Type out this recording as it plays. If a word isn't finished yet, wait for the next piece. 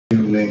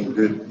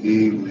good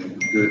evening,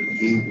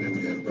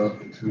 and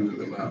welcome to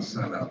the Mount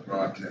Sinai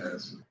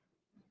broadcast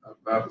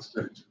Bible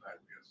study tonight.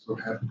 We are so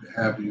happy to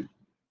have you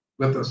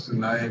with us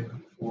tonight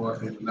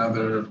for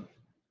another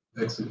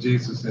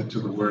exegesis into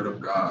the Word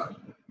of God.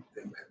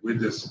 Amen. We're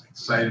just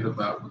excited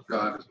about what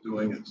God is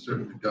doing, and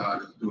certainly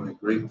God is doing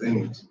great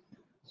things.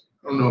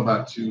 I don't know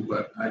about you,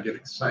 but I get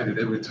excited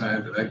every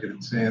time that I get a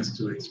chance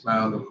to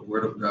expound on the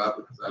Word of God,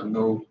 because I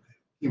know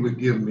He would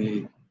give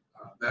me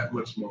that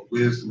much more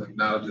wisdom and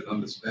knowledge and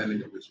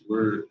understanding of His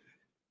Word,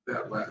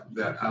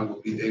 that I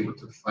will be able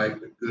to fight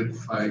the good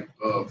fight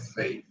of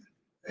faith.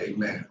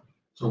 Amen.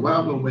 So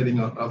while we're waiting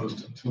on others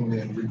to tune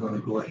in, we're going to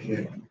go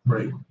ahead and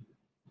pray.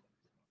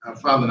 Our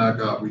Father and our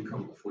God, we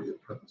come before your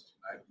presence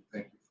tonight. We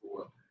thank you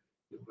for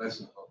your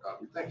blessing, oh God.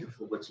 We thank you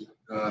for what you've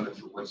done and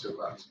for what you're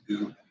about to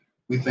do.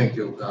 We thank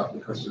you, oh God,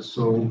 because you're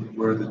so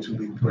worthy to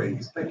be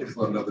praised. Thank you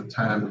for another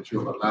time that you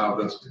have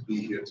allowed us to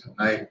be here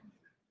tonight.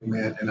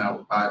 Amen. In our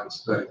Bible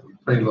study, we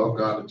pray, Lord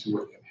God, that you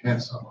will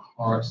enhance our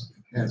hearts,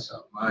 enhance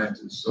our minds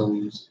and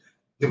souls.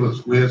 Give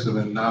us wisdom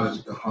and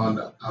knowledge beyond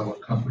our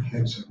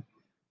comprehension,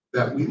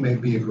 that we may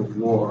be able to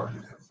war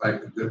and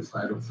fight the good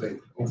fight of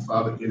faith. Oh,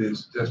 Father, it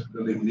is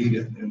desperately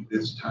needed in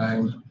this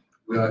time.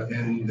 We are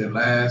in the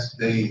last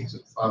days,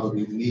 and Father,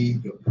 we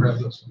need your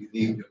presence. We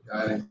need your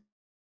guidance.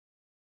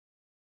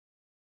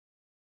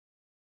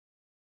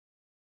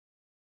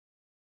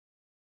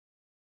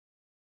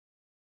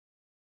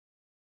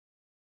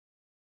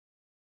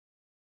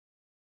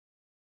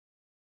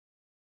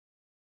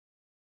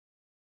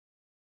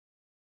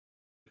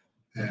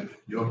 And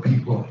your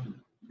people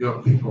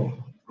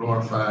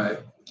glorified,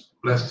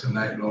 blessed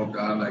tonight, Lord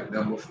God, like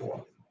never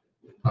before.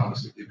 We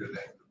promise to give your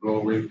name the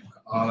glory, the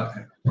honor,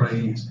 and the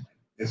praise.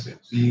 It's in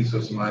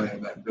Jesus' mighty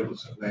and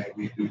magnificent name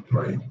we do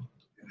pray.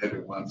 And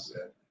everyone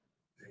said,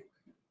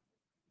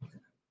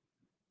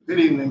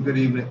 amen. Good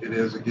evening. It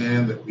is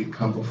again that we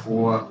come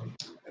before,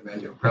 amen,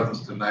 your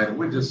presence tonight. And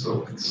we're just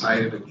so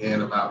excited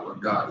again about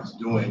what God is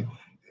doing.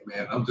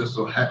 Amen. I'm just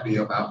so happy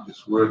about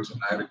this word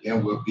tonight.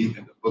 Again, we'll be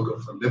in the book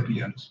of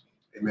Philippians.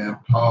 Amen.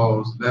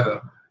 Paul's letter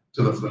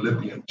to the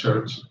Philippian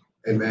church.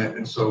 Amen.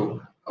 And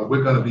so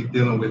we're going to be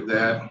dealing with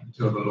that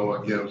until the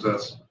Lord gives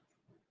us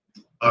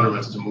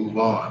utterance to move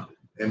on.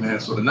 Amen.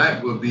 So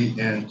tonight we'll be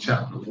in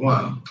chapter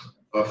 1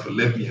 of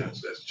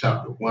Philippians. That's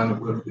chapter 1.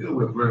 We'll deal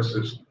with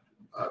verses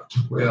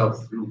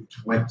 12 through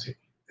 20.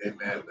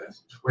 Amen.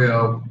 That's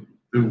 12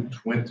 through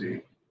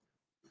 20.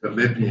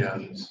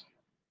 Philippians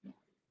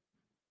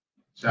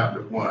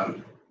chapter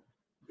 1.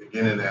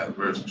 Beginning at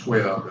verse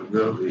 12, and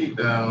we'll read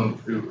down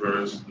through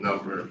verse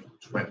number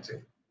 20.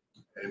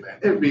 Amen.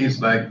 It reads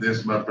like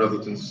this, my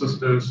brothers and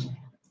sisters.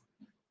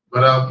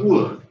 But I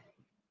would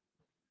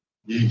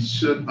ye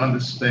should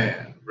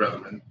understand,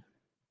 brethren,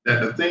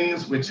 that the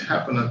things which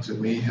happen unto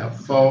me have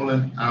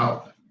fallen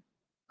out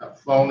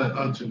rather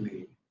unto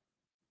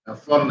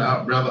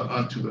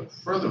the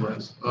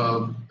furtherance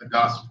of the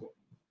gospel,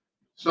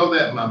 so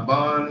that my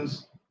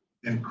bonds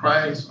in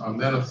Christ are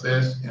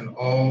manifest in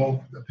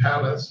all the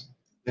palace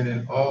and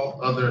in all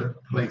other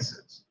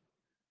places.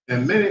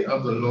 And many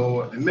of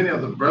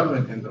the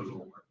brethren in the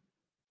Lord,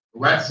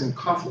 waxing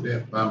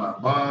confident by my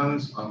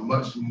bonds, are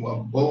much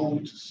more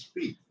bold to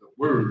speak the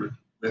word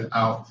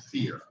without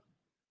fear.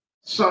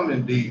 Some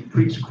indeed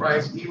preach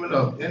Christ even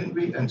of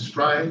envy and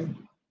strife,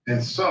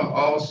 and some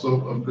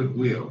also of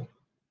goodwill.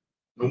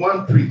 The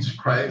one preached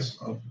Christ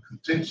of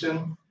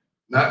contention,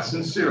 not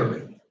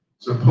sincerely,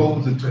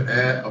 supposing to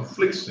add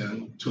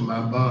affliction to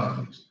my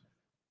bonds,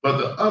 but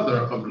the other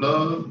of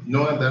love,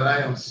 knowing that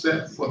I am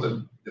set for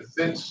the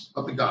defense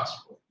of the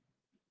gospel.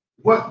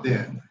 What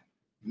then?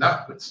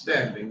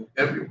 Notwithstanding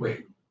every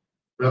way,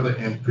 whether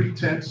in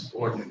pretense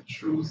or in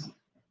truth,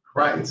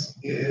 Christ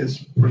is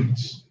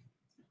preached.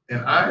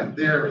 And I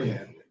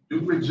therein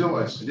do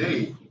rejoice,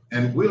 yea,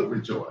 and will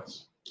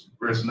rejoice.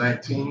 Verse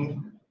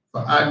 19,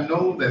 for I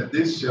know that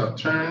this shall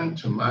turn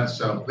to my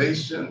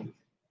salvation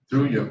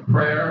through your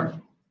prayer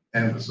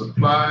and the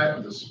supply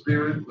of the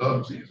Spirit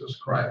of Jesus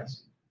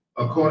Christ,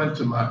 according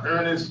to my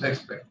earnest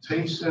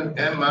expectation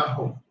and my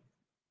hope,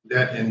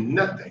 that in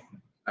nothing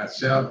I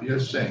shall be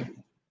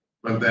ashamed,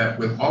 but that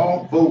with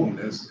all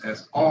boldness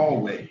as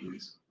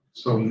always,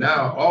 so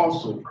now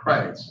also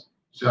Christ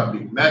shall be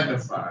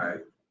magnified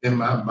in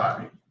my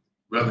body,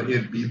 whether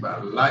it be by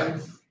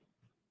life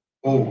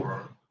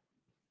or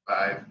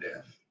by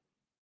death.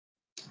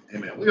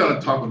 Amen. We're going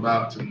to talk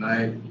about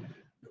tonight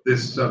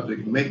this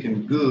subject,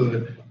 making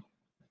good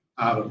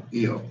out of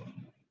ill.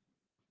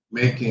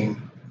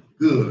 Making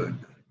good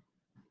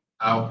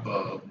out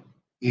of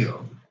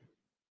ill.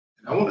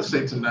 And I want to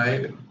say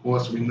tonight, of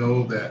course, we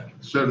know that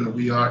certainly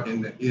we are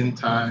in the end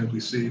times. We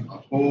see a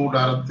whole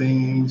lot of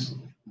things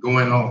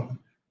going on.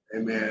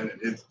 Amen.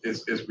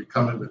 It's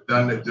becoming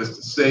redundant just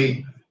to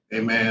say,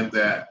 amen,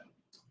 that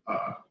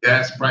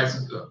gas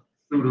prices are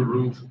through the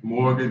roof,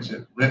 mortgage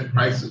and rent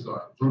prices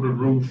are through the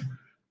roof,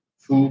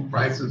 food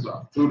prices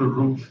are through the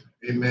roof.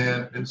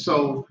 Amen. And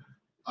so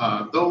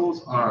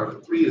those are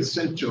the three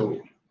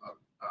essential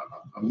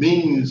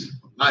means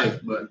of life,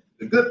 but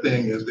The good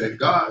thing is that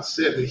God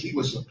said that he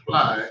would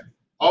supply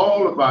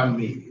all of our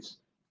needs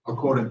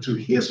according to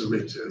his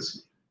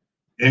riches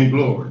in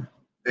glory.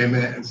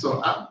 Amen. And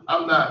so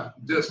I'm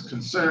not just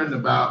concerned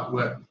about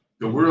what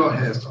the world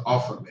has to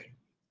offer me.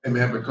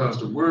 Amen. Because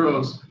the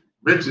world's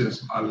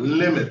riches are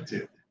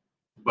limited,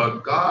 but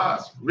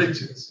God's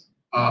riches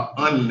are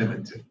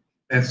unlimited.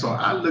 And so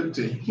I look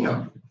to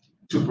him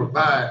to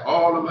provide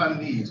all of my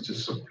needs, to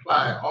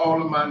supply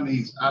all of my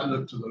needs. I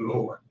look to the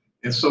Lord.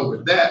 And so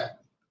with that,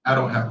 I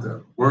don't have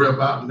to worry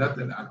about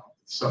nothing. I don't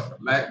suffer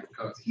lack,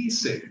 because he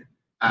said,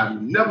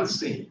 I've never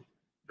seen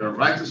the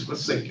righteous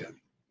forsaken,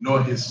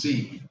 nor his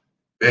seed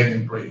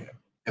begging bread.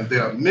 And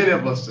there are many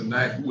of us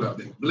tonight who have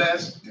been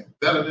blessed and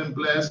better than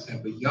blessed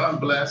and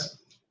beyond blessed.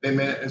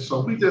 Amen. And so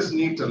we just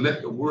need to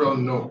let the world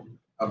know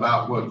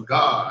about what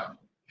God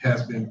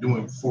has been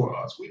doing for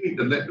us. We need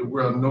to let the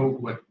world know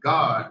what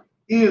God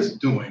is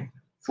doing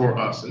for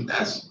us. And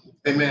that's,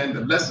 amen,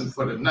 the lesson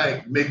for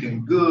tonight,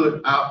 making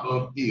good out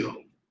of ill.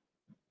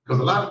 Because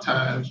a lot of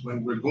times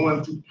when we're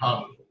going through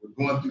problems,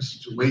 we're going through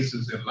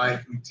situations in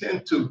life, we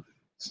tend to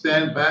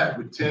stand back,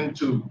 we tend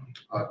to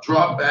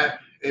draw back,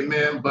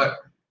 amen. But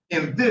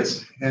in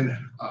this, in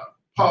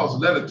Paul's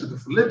letter to the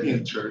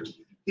Philippian church,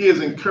 he is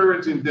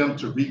encouraging them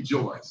to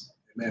rejoice.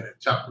 Amen. In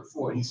chapter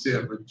 4, he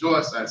said,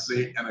 rejoice, I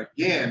say, and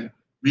again,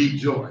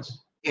 rejoice.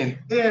 In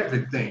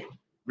everything,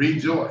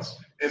 rejoice.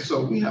 And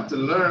so we have to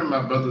learn,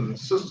 my brothers and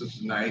sisters,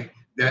 tonight,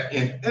 that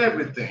in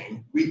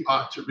everything we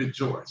ought to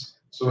rejoice.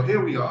 So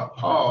here we are,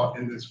 Paul,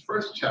 in this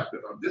first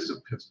chapter of this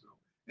epistle.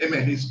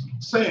 Amen. He's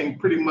saying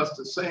pretty much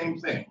the same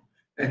thing.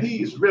 And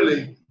he's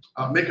really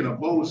making a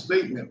bold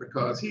statement,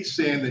 because he's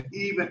saying that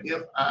even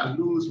if I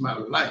lose my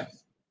life,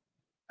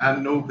 I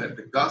know that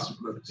the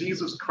gospel of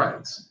Jesus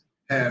Christ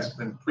has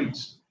been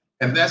preached.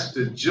 And that's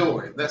the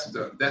joy. That's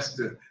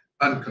the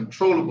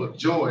uncontrollable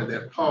joy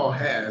that Paul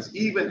has,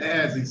 even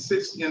as he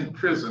sits in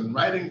prison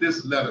writing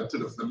this letter to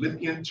the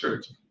Philippian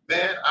church.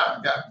 Man,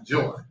 I've got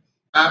joy.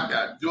 I've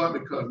got joy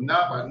because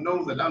now I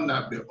know that I'm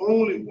not the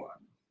only one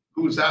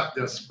who's out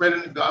there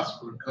spreading the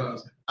gospel,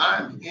 because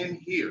I'm in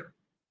here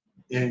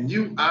and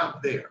you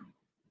out there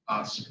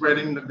are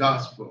spreading the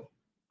gospel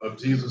of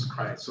Jesus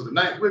Christ. So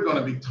tonight we're going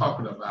to be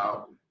talking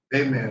about,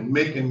 amen,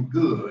 making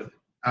good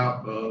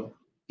out of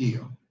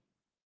ill.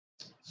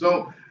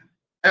 So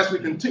as we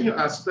continue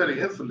our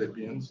study in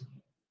Philippians,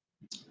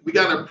 we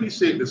got to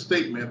appreciate the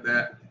statement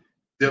that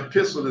the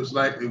epistle is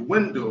like a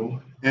window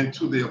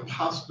into the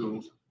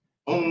apostles'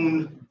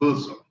 own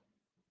bosom.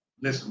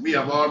 Listen, we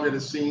have already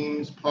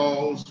seen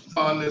Paul's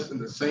fondness in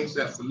the saints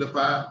at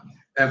Philippi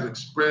as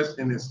expressed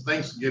in his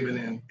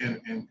thanksgiving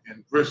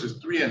in verses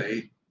 3 and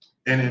 8,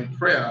 and in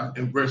prayer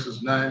in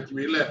verses 9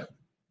 through 11.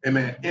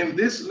 Amen. In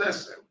this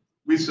lesson,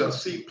 we shall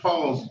see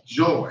Paul's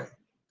joy,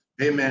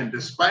 amen,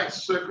 despite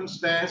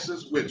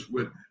circumstances which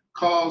would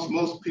cause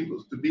most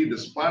people to be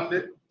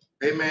despondent.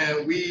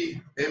 Amen.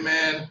 We,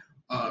 amen,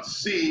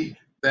 see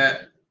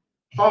that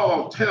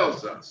Paul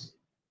tells us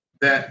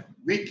that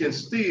we can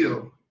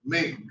still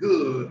make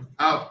good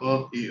out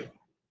of ill.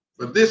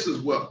 For this is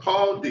what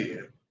Paul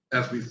did,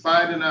 as we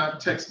find in our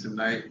text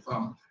tonight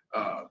from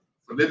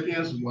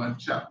Philippians 1,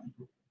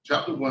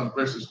 chapter 1,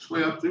 verses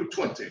 12 through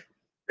 20.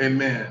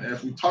 Amen.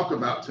 As we talk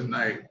about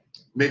tonight,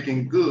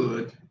 making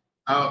good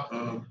out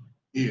of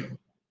ill.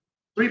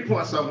 3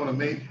 points I want to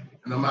make,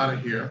 and I'm out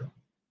of here.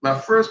 My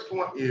first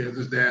point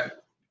is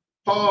that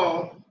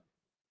Paul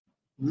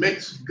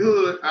makes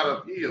good out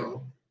of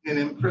ill in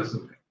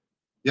imprisonment.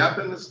 You have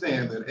to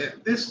understand that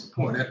at this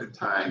point, at the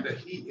time that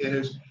he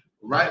is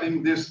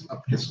writing this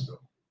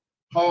epistle,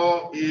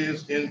 Paul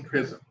is in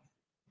prison.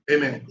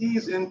 Amen.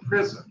 He's in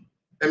prison.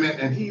 Amen.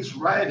 And he's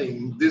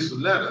writing this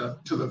letter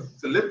to the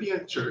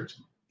Philippian church,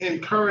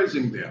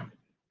 encouraging them.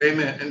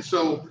 Amen. And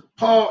so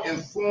Paul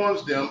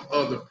informs them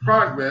of the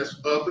progress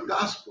of the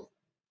gospel.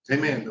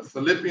 Amen. The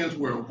Philippians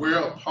were aware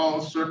of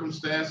Paul's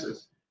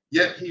circumstances,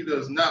 yet he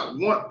does not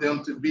want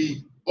them to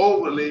be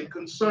overly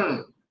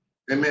concerned.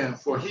 Amen.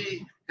 For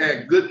he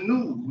had good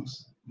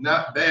news,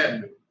 not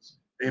bad news.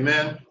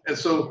 Amen. And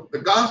so the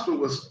gospel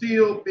was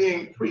still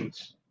being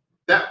preached.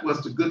 That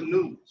was the good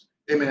news.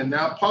 Amen.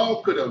 Now,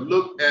 Paul could have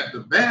looked at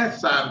the bad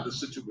side of the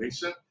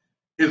situation,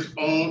 his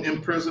own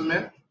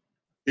imprisonment,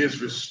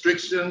 his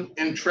restriction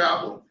in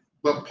travel,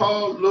 but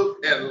Paul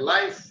looked at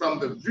life from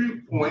the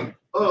viewpoint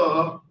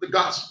of the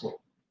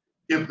gospel.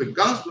 If the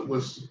gospel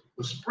was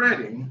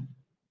spreading,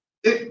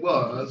 it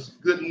was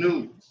good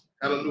news.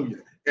 Hallelujah.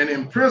 And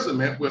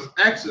imprisonment was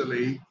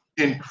actually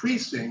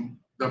increasing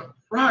the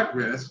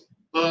progress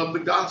of the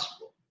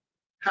gospel.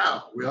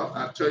 How? Well,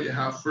 I'll tell you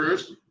how.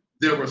 First,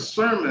 there were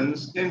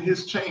sermons in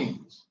his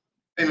chains.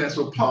 Amen.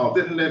 So Paul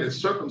didn't let his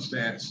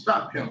circumstance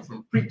stop him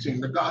from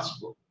preaching the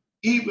gospel.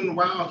 Even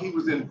while he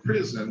was in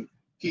prison,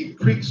 he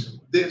preached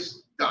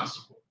this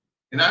gospel.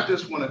 And I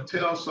just want to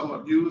tell some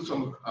of you,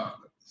 some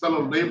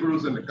fellow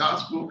laborers in the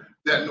gospel,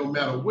 that no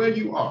matter where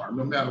you are,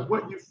 no matter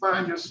what you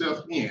find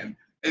yourself in,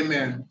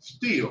 amen,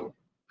 still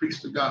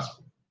preach the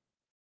gospel.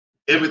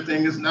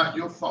 Everything is not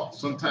your fault.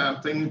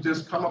 Sometimes things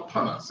just come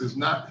upon us. It's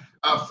not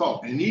our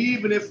fault. And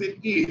even if it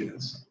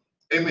is,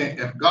 amen,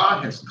 if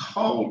God has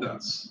called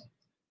us,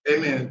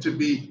 amen, to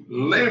be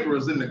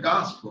laborers in the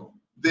gospel,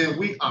 then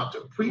we are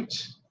to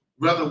preach,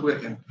 whether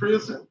we're in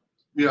prison.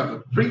 We are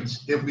to preach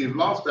if we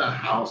lost our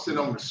house and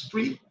on the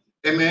street.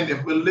 Amen.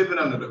 If we're living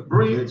under the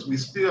bridge, we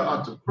still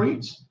are to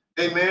preach.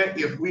 Amen.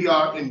 If we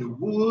are in the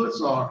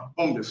woods or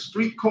on the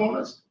street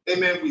corners,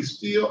 amen, we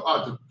still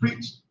are to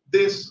preach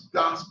this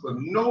gospel.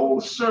 No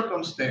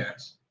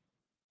circumstance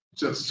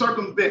to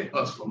circumvent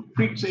us from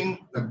preaching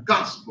the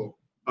gospel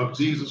of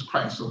Jesus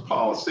Christ. So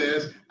Paul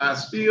says, I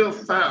still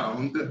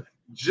found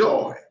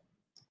joy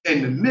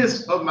in the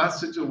midst of my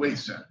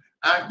situation.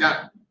 I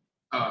got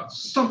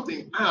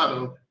something out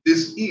of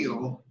this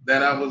ill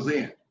that I was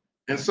in.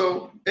 And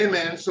so,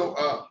 amen.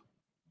 So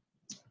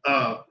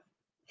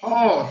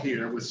Paul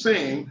here was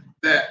saying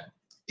that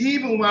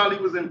even while he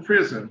was in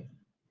prison,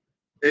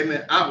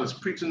 amen, I was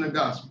preaching the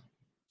gospel.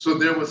 So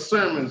there were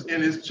sermons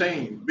in his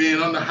chain,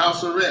 being under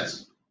house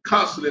arrest,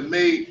 constantly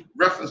made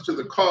reference to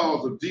the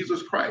cause of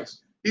Jesus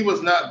Christ. He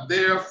was not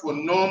there for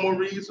normal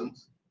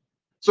reasons.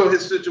 So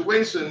his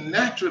situation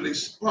naturally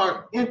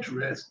sparked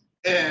interest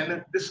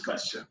and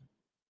discussion.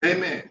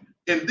 Amen.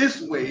 In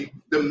this way,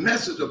 the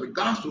message of the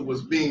gospel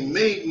was being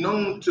made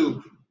known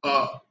to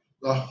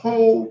the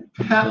whole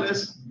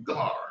palace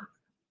guard.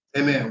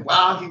 Amen.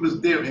 While he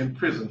was there in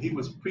prison, he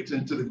was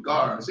preaching to the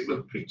guards. He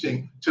was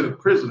preaching to the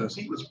prisoners.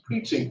 He was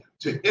preaching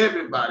to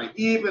everybody.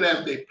 Even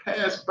as they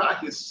passed by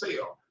his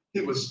cell,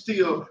 he was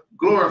still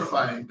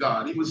glorifying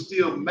God. He was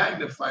still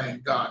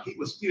magnifying God. He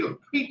was still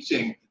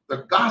preaching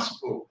the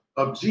gospel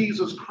of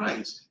Jesus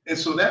Christ. And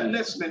so that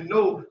lets me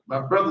know,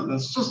 my brothers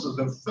and sisters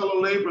and fellow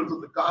laborers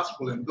of the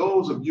gospel, and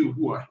those of you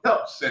who are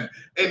helps and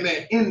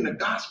amen in the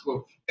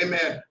gospel,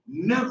 amen,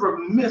 never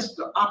miss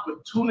the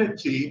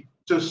opportunity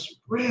to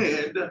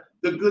spread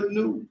the good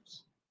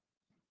news.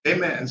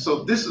 Amen.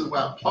 So this is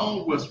why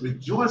Paul was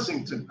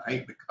rejoicing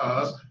tonight,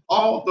 because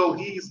although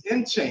he's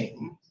in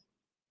chains,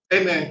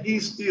 amen,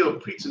 he's still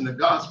preaching the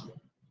gospel.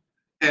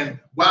 And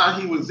while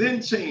he was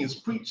in chains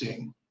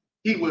preaching,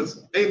 he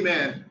was,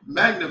 amen,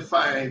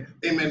 magnifying,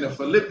 amen, the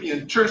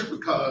Philippian church,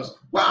 because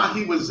while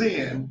he was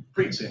in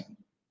preaching,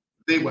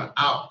 they were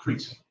out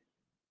preaching.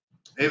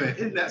 Amen.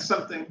 Isn't that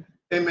something?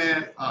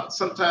 Amen.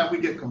 Sometimes we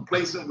get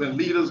complacent when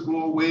leaders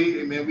go away.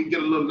 Amen. We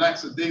get a little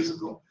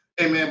lackadaisical.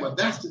 Amen. But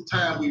that's the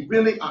time we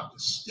really ought to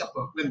step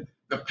up. When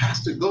the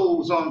pastor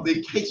goes on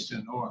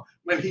vacation, or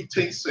when he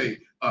takes a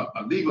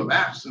leave of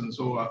absence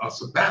or a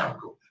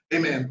sabbatical.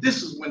 Amen.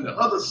 This is when the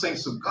other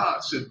saints of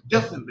God should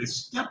definitely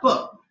step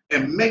up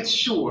and make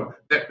sure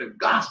that the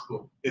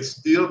gospel is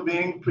still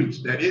being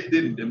preached, that it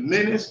didn't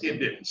diminish, it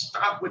didn't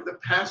stop with the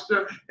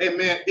pastor.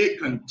 Amen. It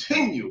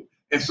continued.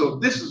 And so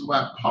this is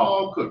why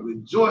Paul could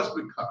rejoice,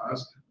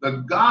 because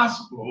the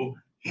gospel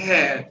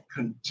had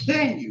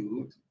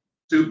continued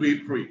to be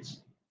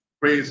preached.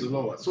 Praise the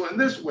Lord. So in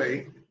this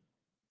way,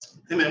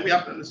 amen, we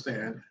have to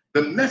understand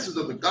the message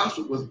of the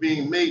gospel was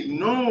being made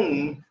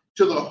known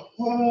to the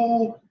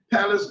whole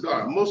palace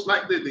guard, most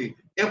likely the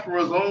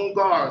emperor's own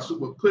guards, who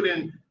were put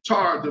in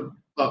charge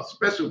of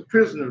special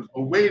prisoners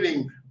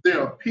awaiting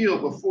their appeal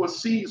before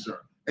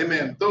Caesar.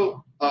 Amen.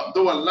 Though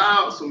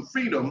allowed some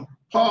freedom,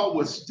 Paul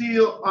was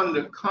still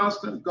under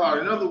constant guard.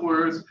 In other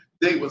words,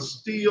 they were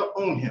still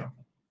on him.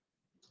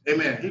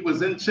 Amen. He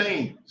was in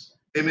chains.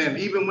 Amen.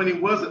 Even when he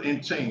wasn't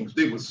in chains,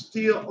 they were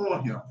still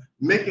on him,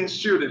 making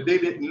sure that they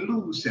didn't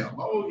lose him.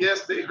 Oh,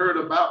 yes, they heard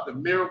about the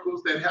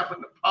miracles that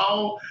happened to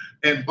Paul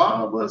and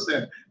Barnabas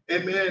and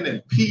amen,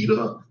 and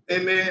Peter,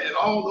 amen, and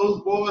all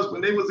those boys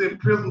when they was in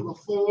prison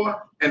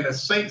before, and the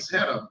saints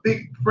had a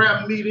big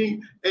prayer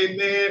meeting,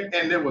 amen,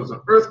 and there was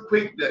an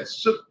earthquake that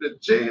shook the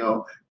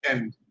jail,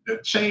 and the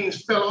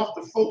chains fell off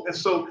the folk. And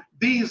so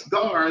these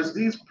guards,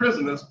 these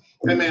prisoners,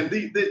 amen,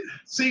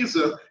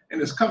 Caesar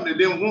and his company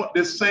didn't want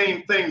this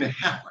same thing to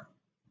happen.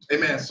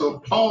 Amen. So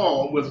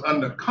Paul was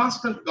under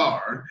constant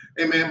guard,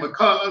 amen,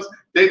 because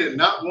they did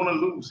not want to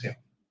lose him.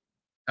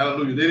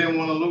 Hallelujah. They didn't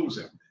want to lose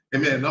him.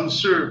 Amen. And I'm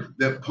sure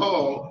that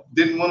Paul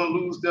didn't want to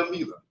lose them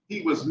either.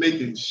 He was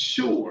making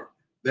sure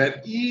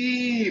that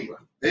even,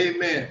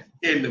 amen,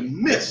 in the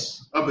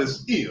midst of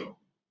his ill,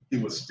 he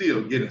was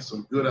still getting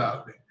some good out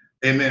of it.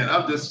 Amen.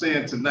 I'm just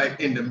saying tonight,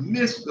 in the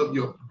midst of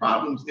your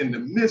problems, in the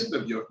midst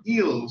of your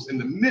ills, in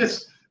the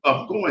midst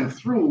of going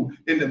through,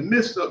 in the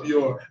midst of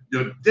your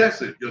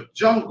desert, your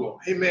jungle,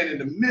 amen, in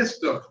the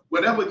midst of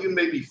whatever you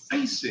may be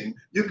facing,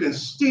 you can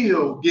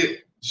still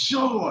get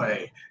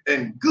joy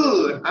and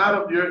good out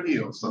of your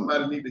ill.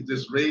 Somebody need to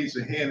just raise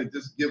your hand and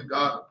just give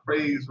God a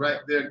praise right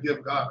there.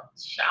 Give God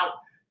a shout.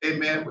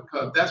 Amen.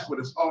 Because that's what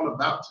it's all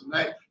about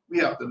tonight. We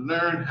have to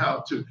learn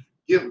how to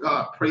give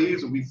God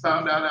praise. And we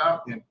found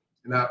out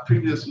in our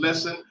previous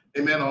lesson,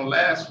 amen, on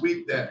last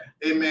week that,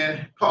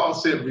 amen, Paul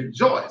said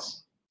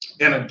rejoice.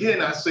 And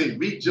again, I say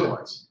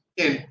rejoice.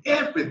 In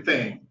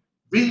everything,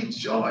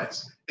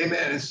 rejoice.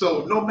 Amen. And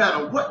so no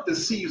matter what the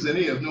season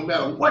is, no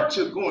matter what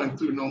you're going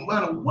through, no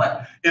matter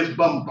what is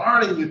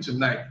bombarding you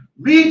tonight,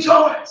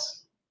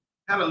 rejoice.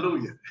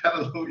 Hallelujah.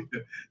 Hallelujah.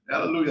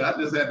 Hallelujah.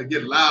 I just had to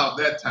get loud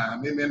that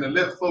time. Amen. To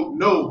let folk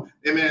know,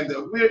 amen,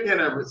 that we're in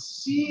a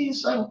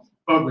season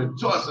of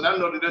rejoicing. I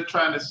know that they're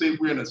trying to say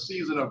we're in a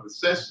season of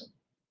recession.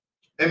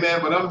 Amen.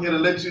 But I'm here to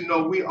let you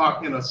know we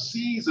are in a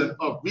season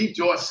of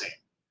rejoicing.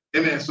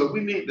 Amen. So we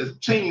need to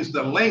change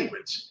the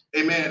language.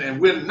 Amen. And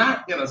we're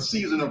not in a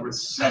season of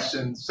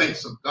recession,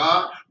 saints of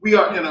God. We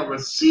are in a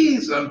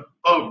season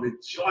of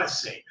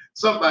rejoicing.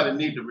 Somebody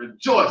need to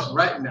rejoice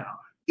right now.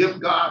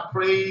 Give God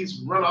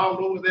praise. Run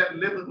all over that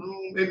living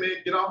room. Amen.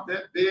 Get off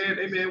that bed.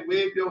 Amen.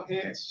 Wave your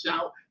hands.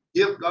 Shout.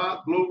 Give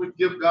God glory.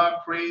 Give God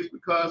praise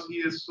because he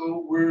is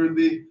so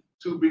worthy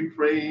to be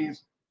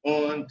praised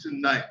on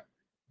tonight.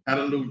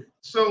 Hallelujah.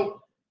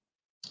 So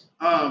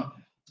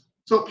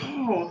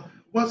Paul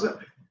wasn't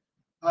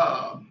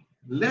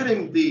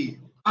letting the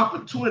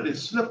opportunity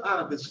slip out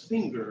of his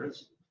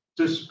fingers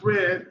to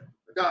spread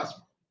the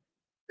gospel.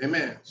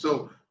 Amen.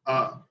 So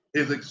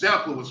his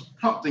example was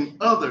prompting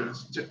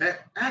others to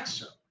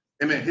action.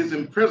 Amen. His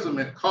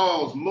imprisonment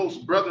caused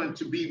most brethren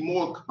to be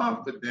more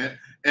confident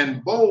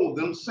and bold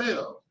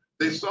themselves.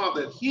 They saw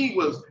that he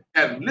was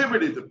at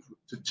liberty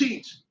to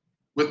teach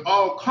with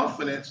all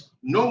confidence,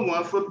 no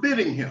one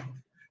forbidding him.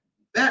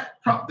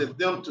 That prompted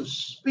them to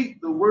speak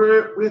the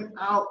word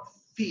without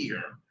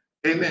fear.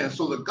 Amen.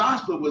 So the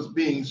gospel was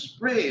being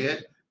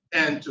spread,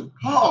 and to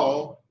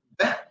Paul,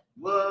 that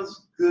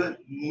was good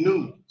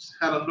news.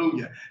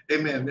 Hallelujah.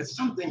 Amen. It's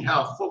something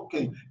how folk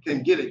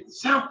can get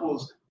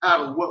examples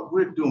out of what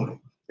we're doing.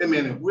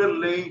 Amen. If we're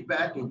laid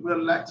back, if we're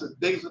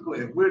lackadaisical,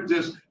 if we're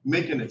just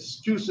making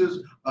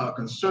excuses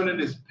concerning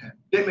this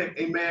pandemic,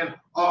 amen,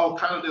 all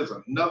kind of, there's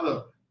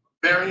another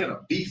variant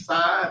of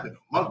B5 and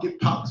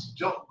monkeypox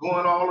junk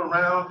going all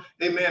around.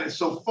 Amen. And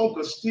so folk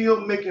are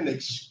still making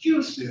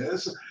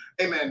excuses,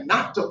 amen,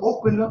 not to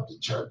open up the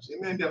church.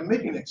 Amen. They're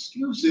making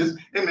excuses,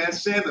 amen,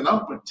 saying that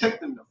I'm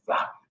protecting the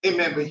flock.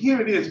 Amen. But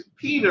here it is.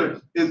 Peter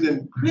is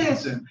in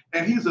prison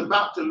and he's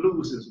about to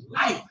lose his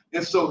life.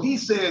 And so he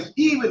says,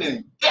 even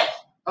in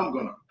death, I'm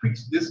going to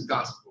preach this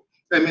gospel.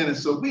 Amen. And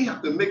so we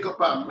have to make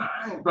up our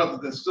mind,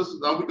 brothers and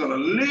sisters. Are we going to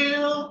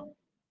live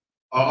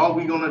or are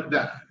we going to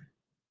die?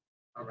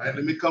 All right,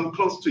 let me come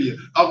close to you.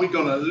 Are we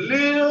going to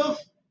live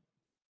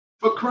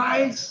for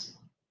Christ?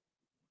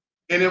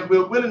 And if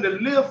we're willing to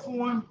live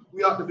for him,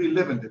 we ought to be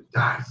living to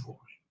die for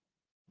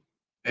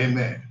him.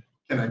 Amen.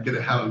 Can I get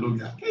a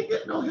hallelujah? I can't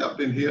get no help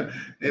in here.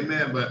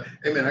 Amen. But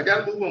amen, I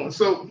got to move on.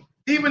 So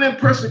even in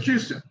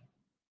persecution,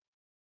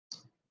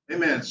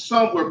 amen,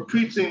 some were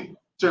preaching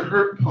to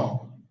hurt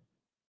Paul.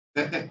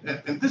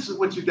 And this is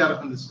what you got to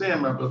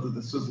understand, my brothers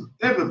and sisters.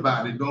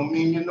 Everybody don't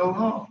mean you no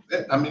harm.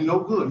 I mean, no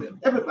good.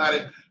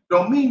 Everybody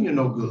don't mean you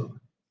no good.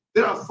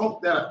 There are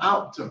folk that are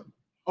out to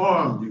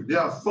harm you. There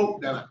are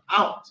folk that are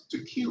out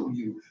to kill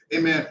you.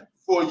 Amen.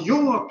 For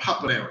your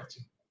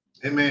popularity.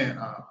 Amen.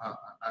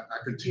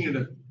 I continue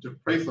to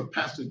pray for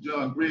Pastor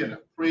John Gray, and I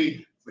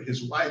pray for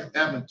his wife,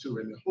 Aventure,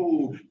 and the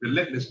whole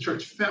Relentless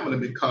Church family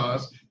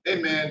because,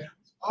 amen,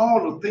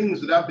 all the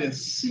things that I've been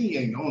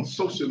seeing on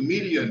social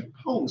media and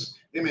posts,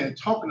 amen,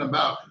 talking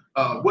about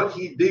what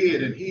he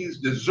did and he's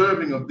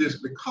deserving of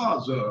this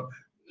because of,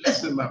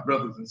 listen, my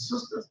brothers and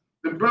sisters,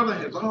 the brother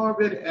has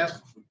already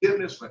asked for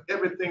forgiveness for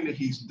everything that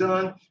he's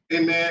done,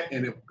 amen,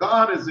 and if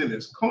God is in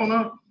his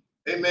corner,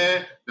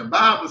 amen, the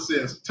Bible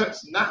says, touch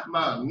not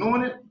my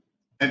anointed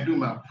and do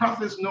my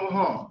prophets no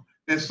harm.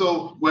 And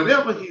so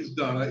whatever he's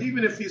done, or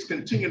even if he's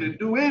continuing to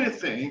do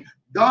anything,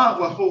 God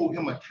will hold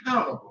him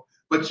accountable.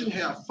 But you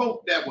have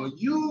folk that will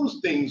use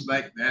things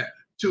like that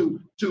to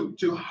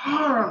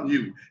harm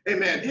you.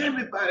 Amen.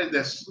 Everybody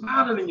that's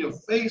smiling in your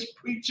face,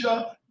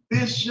 preacher,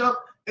 bishop,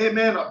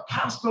 amen,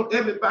 apostle,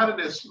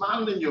 everybody that's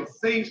smiling in your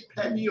face,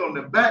 patting you on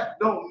the back,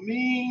 don't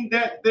mean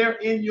that they're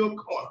in your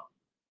corner.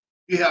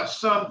 You have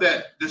some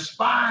that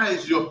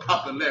despise your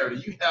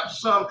popularity. You have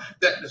some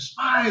that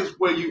despise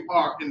where you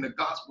are in the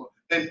gospel,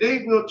 and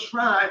they will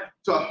try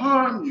to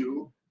harm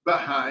you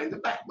behind the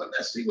back. But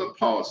let's see what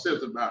Paul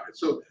says about it.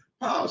 So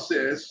Paul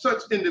says,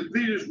 such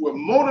individuals were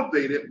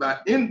motivated by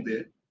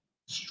envy,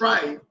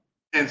 strife,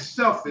 and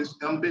selfish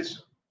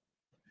ambition.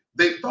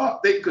 They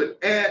thought they could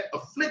add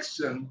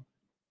affliction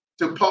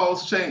to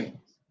Paul's chains.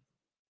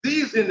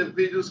 These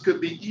individuals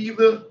could be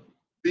either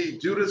be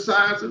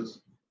Judaizers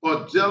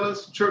or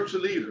jealous church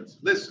leaders.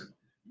 Listen,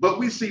 but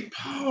we see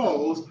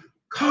Paul's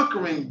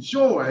conquering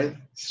joy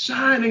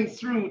shining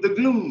through the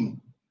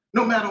gloom.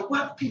 No matter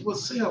what people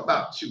say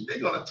about you, they're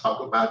going to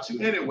talk about you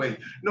anyway.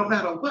 No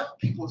matter what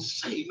people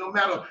say, no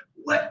matter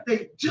what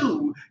they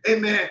do,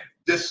 amen,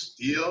 just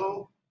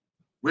still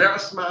wear a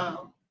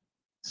smile,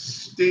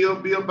 still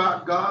be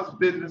about God's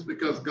business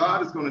because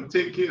God is going to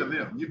take care of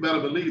them. You better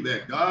believe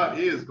that. God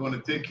is going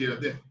to take care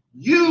of them.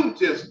 You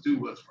just do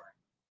what's right.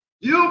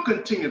 You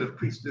continue to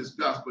preach this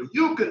gospel.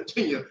 You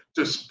continue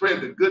to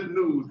spread the good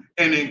news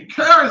and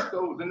encourage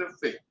those in the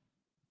faith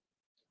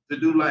to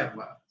do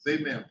likewise.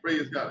 Amen.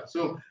 Praise God.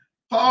 So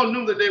Paul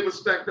knew that they were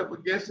stacked up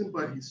against him,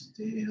 but he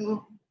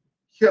still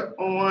kept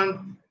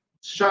on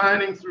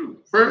shining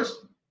through.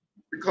 First,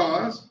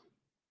 because,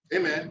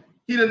 amen,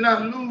 He did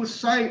not lose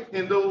sight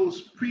in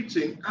those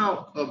preaching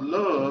out of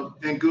love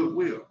and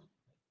goodwill.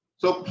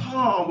 So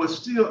Paul was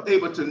still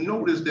able to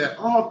notice that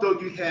although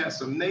you had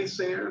some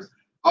naysayers,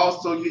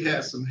 also you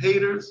had some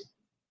haters,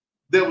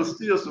 there was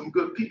still some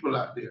good people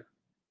out there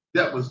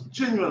that was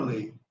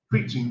genuinely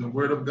preaching the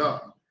word of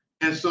God.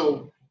 And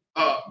so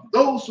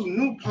those who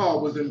knew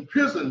Paul was in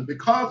prison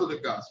because of the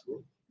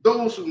gospel,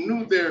 those who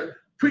knew their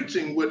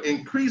preaching would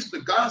increase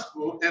the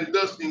gospel and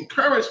thus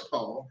encourage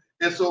Paul.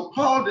 And so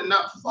Paul did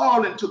not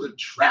fall into the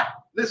trap,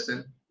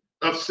 listen,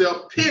 of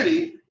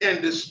self-pity and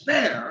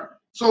despair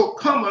so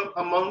common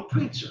among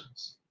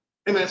preachers.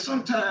 Amen.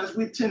 Sometimes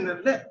we tend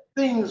to let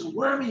things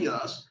worry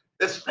us,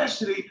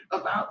 especially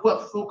about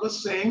what folk are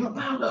saying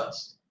about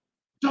us.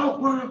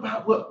 Don't worry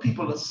about what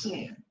people are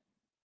saying.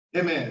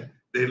 Amen.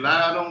 They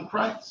lied on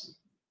Christ.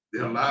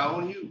 They'll lie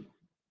on you.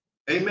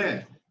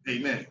 Amen.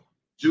 Amen.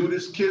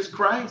 Judas kissed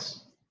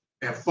Christ,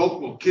 and folk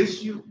will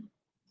kiss you.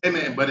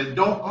 Amen. But it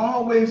don't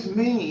always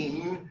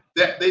mean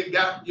that they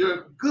got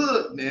your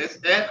goodness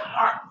at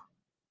heart.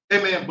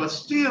 Amen. But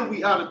still,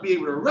 we ought to be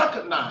able to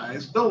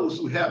recognize those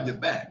who have your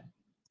back.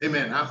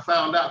 Amen. I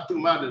found out through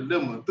my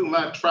dilemma, through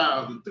my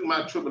trials, and through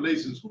my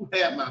tribulations, who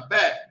had my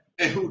back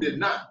and who did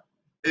not.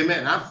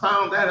 Amen. I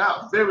found that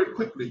out very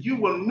quickly. You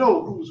will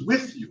know who's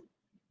with you.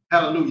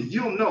 Hallelujah.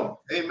 You'll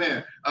know.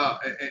 Amen.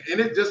 And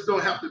it just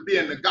don't have to be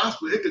in the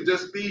gospel. It could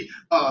just be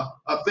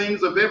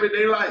things of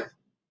everyday life.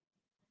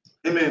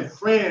 Amen.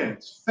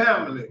 Friends,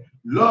 family,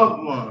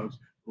 loved ones,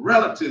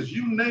 relatives,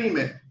 you name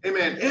it.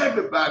 Amen.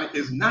 Everybody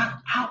is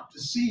not out to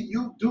see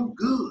you do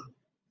good,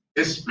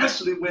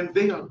 especially when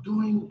they are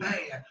doing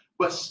bad,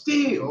 but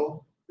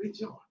still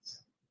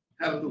rejoice.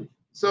 Hallelujah.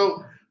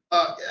 So,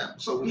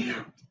 so we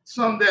have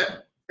some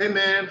that,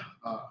 amen,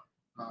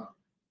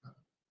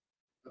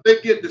 they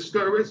get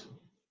discouraged,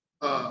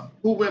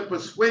 who when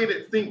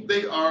persuaded think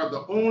they are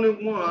the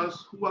only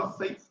ones who are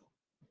faithful,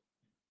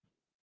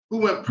 who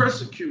when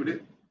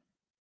persecuted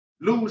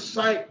lose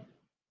sight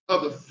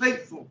of the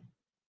faithful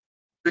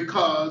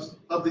because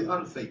of the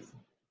unfaithful.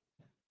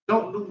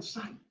 Don't lose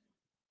sight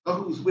of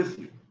who's with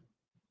you.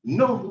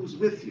 Know who's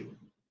with you.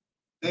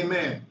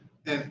 Amen.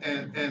 And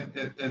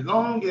as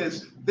long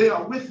as they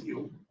are with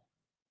you,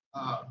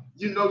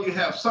 you know you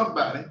have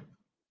somebody.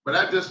 But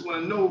I just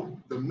want to know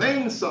the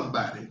main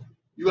somebody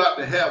you ought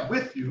to have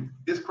with you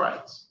is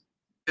Christ.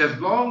 As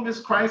long as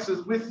Christ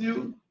is with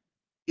you,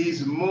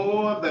 he's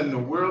more than the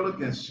world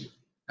against you.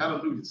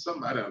 Hallelujah.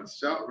 Somebody ought to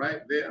shout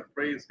right there.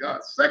 Praise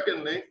God.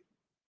 Secondly,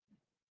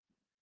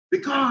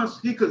 because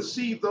he could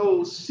see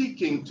those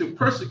seeking to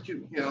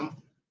persecute him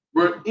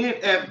were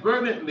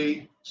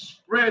inadvertently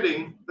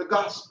spreading the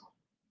gospel.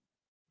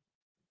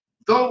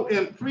 Though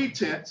in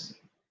pretense,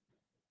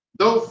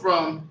 though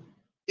from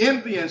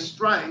envy and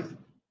strife,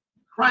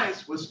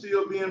 Christ was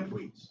still being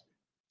preached.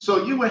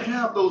 So you will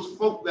have those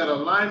folk that are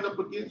lined up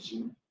against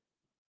you,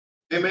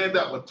 amen,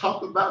 that will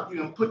talk about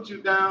you and put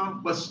you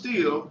down, but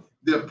still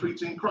they're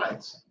preaching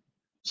Christ.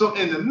 So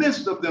in the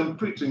midst of them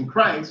preaching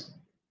Christ,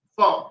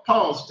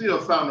 Paul still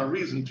found a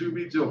reason to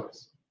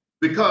rejoice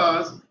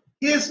because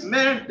his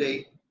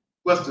mandate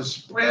was to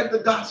spread the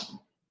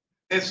gospel.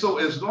 And so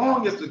as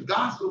long as the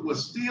gospel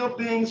was still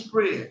being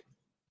spread,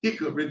 he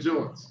could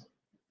rejoice.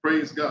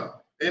 Praise God.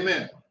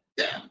 Amen.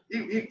 Yeah,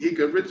 he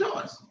could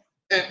rejoice.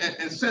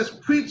 And since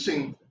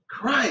preaching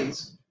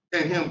Christ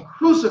and him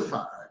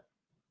crucified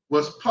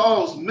was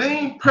Paul's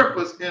main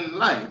purpose in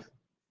life,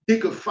 he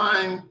could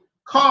find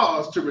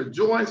cause to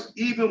rejoice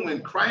even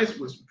when Christ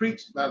was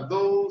preached by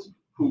those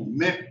who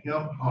meant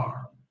him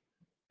harm.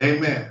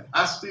 Amen.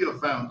 I still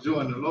found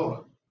joy in the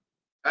Lord.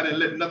 I didn't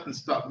let nothing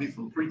stop me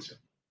from preaching.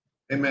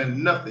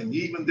 Amen. Nothing.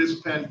 Even this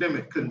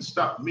pandemic couldn't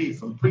stop me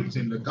from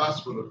preaching the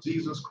gospel of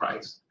Jesus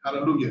Christ.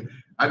 Hallelujah.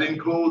 I didn't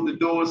close the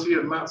doors here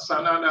at Mount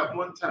Sinai not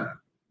one time.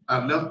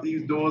 I left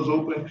these doors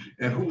open,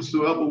 and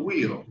whosoever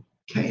will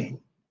came.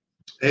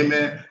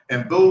 Amen.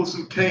 And those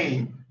who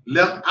came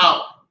left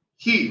out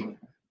healed.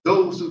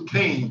 Those who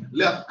came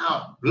left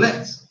out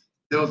blessed.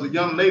 There was a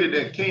young lady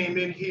that came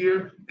in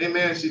here.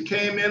 Amen. She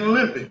came in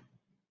limping.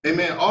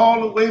 Amen. All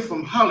the way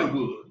from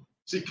Hollywood.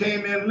 She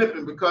came in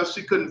limping because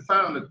she couldn't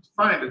find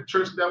a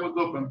church that was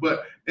open.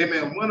 But,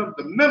 amen, one of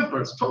the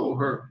members told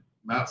her,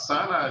 Mount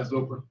Sinai is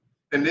open.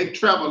 And they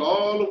traveled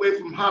all the way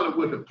from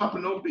Hollywood to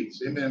Pompano Beach.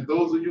 Amen.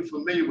 Those of you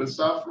familiar with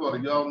South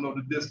Florida, y'all know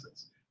the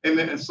distance.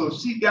 Amen. And so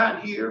she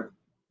got here,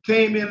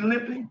 came in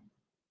limping,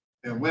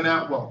 and went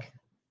out walking.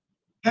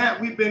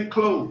 Had we been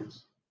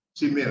closed,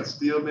 she may have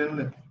still been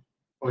limping.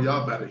 Oh,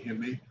 y'all better hear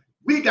me.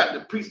 We got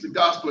to preach the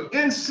gospel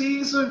in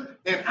season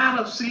and out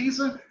of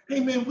season.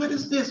 Amen. What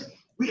is this?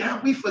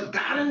 Have we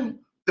forgotten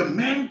the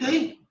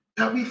mandate?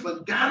 Have we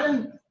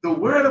forgotten the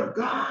word of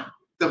God?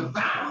 The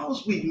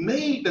vows we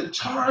made, the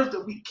charge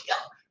that we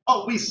kept.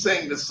 Oh, we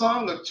sang the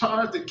song, a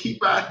charge to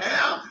keep our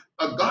hair,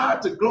 a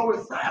God to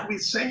glorify. We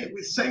sang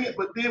it,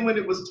 but then when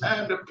it was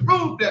time to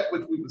prove that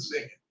which we were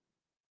singing.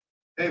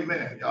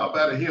 Amen. Y'all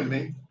better hear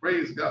me.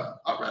 Praise God.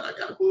 All right, I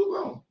got to move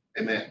on.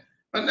 Amen.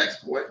 My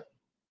next point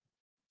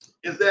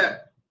is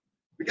that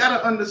we got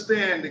to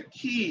understand the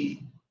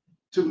key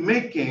to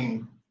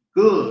making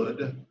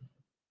good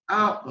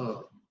out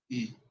of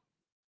evil.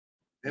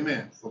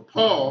 Amen. For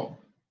Paul,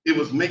 it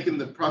was making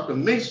the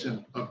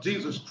proclamation of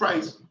Jesus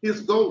Christ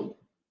his goal,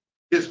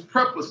 his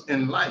purpose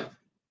in life,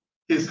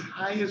 his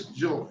highest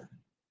joy.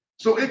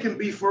 So it can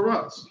be for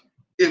us.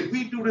 If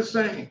we do the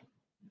same,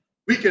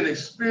 we can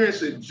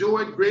experience a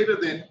joy greater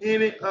than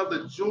any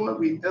other joy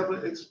we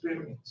ever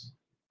experienced.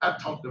 I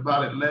talked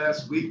about it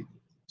last week.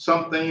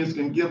 Some things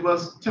can give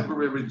us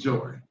temporary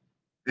joy.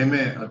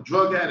 Amen. A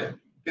drug addict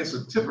gets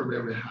a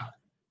temporary high.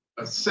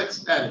 A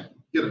sex addict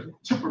gets a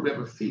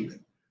temporary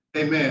feeling.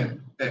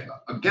 Amen.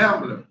 A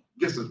gambler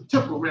gets a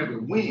temporary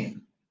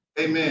win.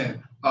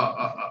 Amen.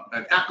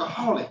 An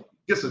alcoholic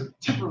gets a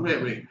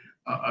temporary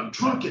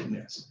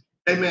drunkenness.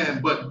 Amen.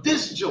 But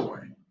this joy,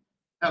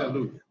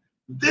 hallelujah,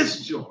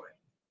 this joy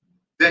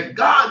that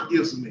God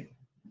gives me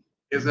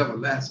is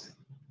everlasting.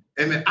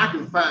 Amen. I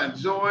can find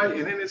joy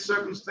in any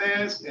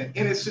circumstance, in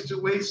any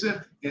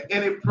situation, in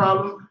any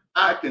problem.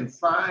 I can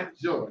find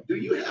joy. Do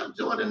you have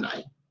joy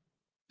tonight?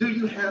 Do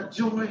you have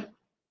joy?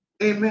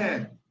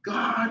 Amen.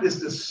 God is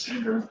the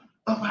center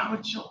of our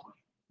joy.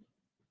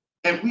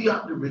 And we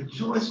ought to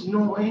rejoice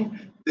knowing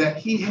that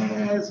he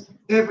has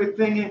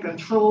everything in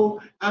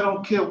control. I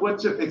don't care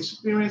what you're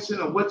experiencing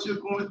or what you're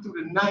going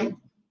through tonight.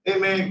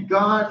 Amen.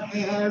 God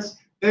has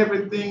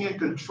everything in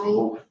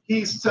control.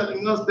 He's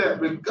telling us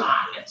that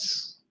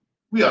regardless,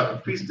 we ought to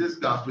preach this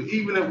gospel,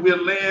 even if we're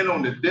laying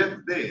on the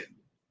deathbed.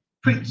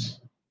 Preach.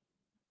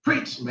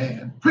 Preach,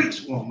 man.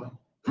 Preach, woman.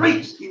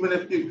 Preach. Even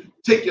if you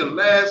take your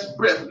last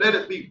breath, let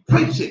it be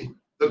preaching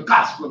the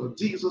gospel of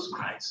Jesus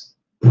Christ.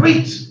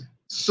 Preach,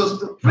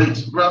 sister.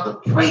 Preach, brother.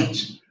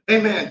 Preach.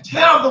 Amen.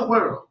 Tell the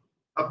world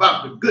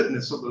about the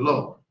goodness of the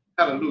Lord.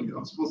 Hallelujah.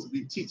 I'm supposed to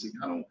be teaching.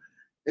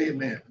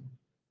 Amen.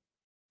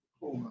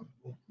 Hold on.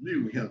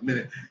 Mute here a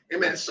minute.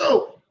 Amen.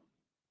 So,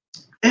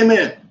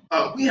 amen.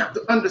 We have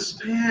to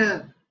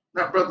understand,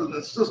 my brothers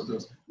and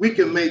sisters, we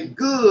can make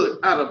good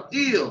out of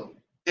ill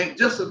in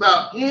just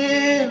about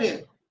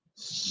any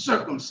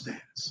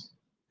circumstance.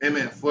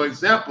 Amen. For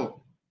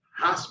example,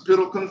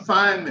 hospital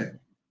confinement.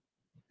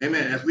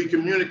 Amen. As we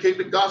communicate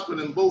the gospel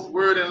in both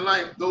word and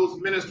life, those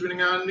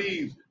ministering our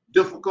needs,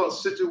 difficult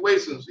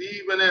situations,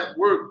 even at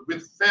work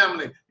with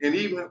family, and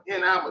even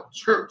in our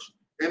church.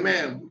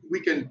 Amen. We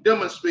can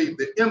demonstrate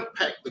the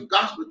impact the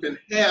gospel can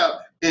have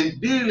in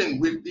dealing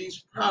with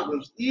these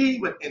problems,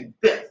 even in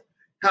death.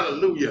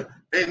 Hallelujah.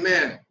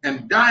 Amen.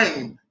 And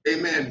dying.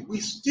 Amen. We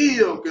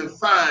still can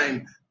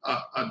find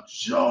a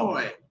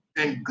joy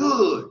and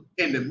good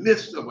in the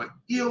midst of an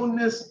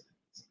illness,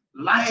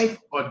 life,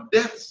 or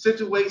death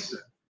situation.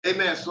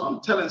 Amen. So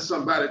I'm telling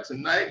somebody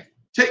tonight,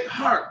 take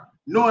heart,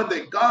 knowing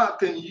that God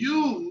can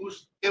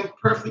use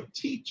imperfect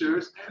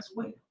teachers as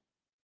well.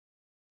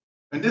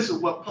 And this is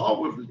what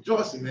Paul was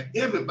rejoicing that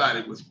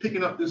everybody was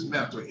picking up this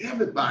mantle.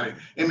 Everybody,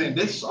 amen,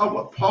 they saw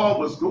what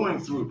Paul was going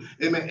through.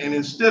 Amen. And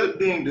instead of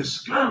being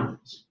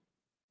discouraged,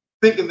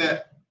 thinking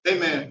that,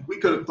 amen, we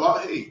could have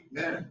thought, hey,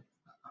 man,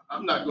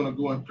 I'm not going to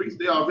go and preach.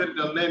 They already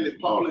done landed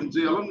Paul in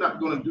jail. I'm not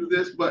going to do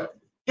this. But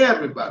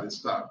everybody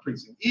started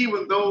preaching,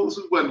 even those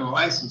who wasn't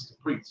licensed to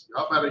preach.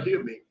 Y'all better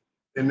hear me.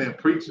 Amen.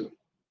 Preacher.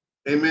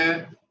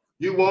 Amen.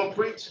 You won't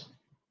preach,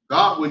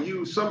 God will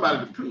use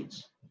somebody to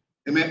preach.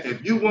 Amen.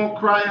 If you won't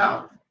cry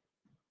out,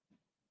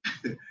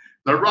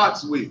 the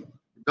rocks will.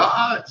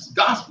 God's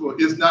gospel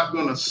is not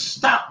going to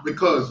stop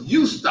because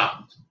you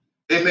stopped.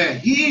 Amen.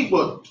 He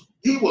will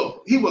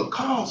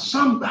call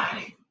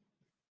somebody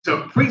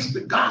to preach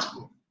the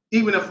gospel,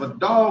 even if a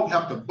dog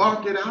have to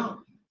bark it out,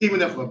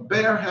 even if a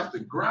bear have to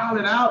growl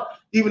it out,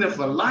 even if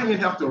a lion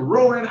have to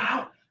roar it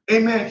out.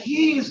 Amen.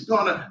 He's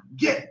going to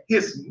get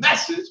his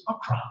message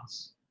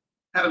across.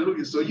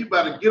 Hallelujah. So you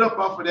better get up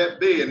off of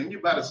that bed and you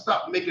better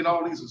stop making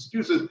all these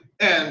excuses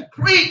and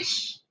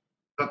preach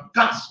the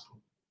gospel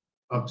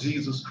of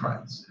Jesus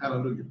Christ.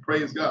 Hallelujah.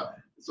 Praise God.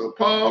 So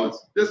Paul,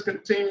 let's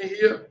continue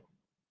here.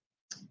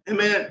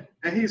 Amen.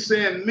 And he's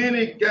saying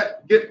many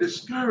get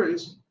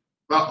discouraged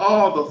by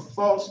all the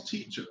false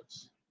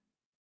teachers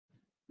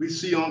we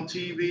see on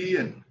TV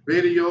and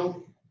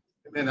radio.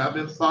 Amen. I've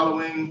been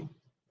following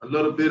a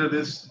little bit of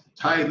this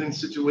tithing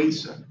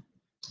situation.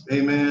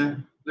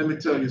 Amen. Let me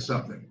tell you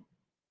something.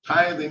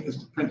 Tithing is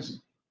the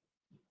principle.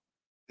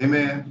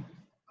 Amen.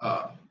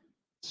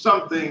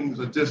 Some things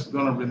are just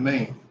going to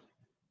remain.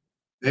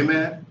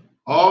 Amen.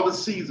 All the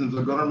seasons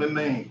are going to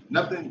remain.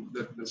 Nothing,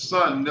 the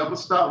sun never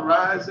stopped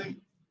rising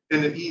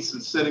in the east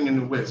and setting in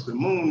the west. The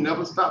moon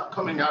never stopped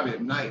coming out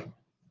at night.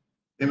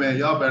 Amen.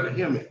 Y'all better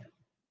hear me.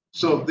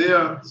 So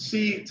their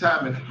seed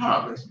time and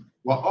harvest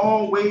will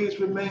always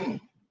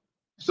remain.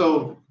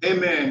 So,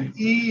 amen,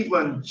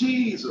 even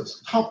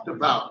Jesus talked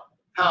about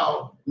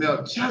how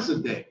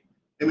Melchizedek,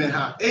 amen,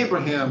 how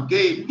Abraham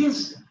gave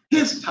his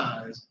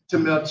tithes to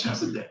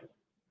Melchizedek.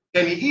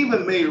 And he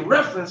even made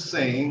reference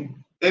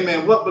saying,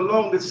 amen, what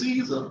belonged to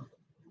Caesar,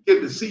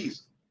 give to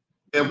Caesar.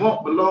 And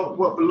what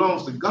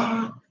belongs to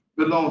God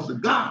belongs to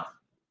God.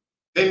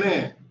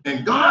 Amen.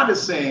 And God is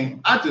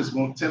saying, I just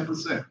want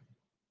 10%.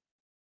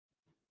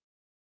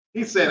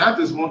 He said, I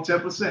just want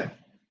 10%.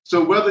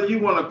 So whether you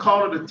want to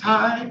call it a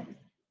tithe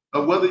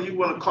or whether you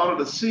want to call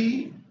it a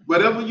seed,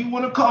 whatever you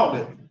want to call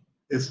it,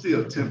 it's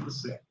still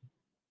 10%.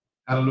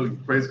 Hallelujah.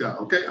 Praise God.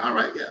 Okay. All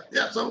right.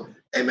 Yeah. So,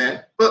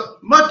 amen.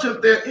 But much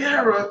of their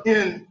error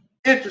in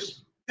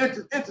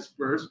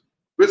interspersed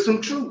with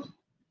some truth.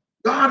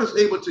 God is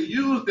able to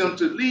use them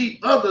to lead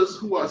others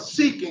who are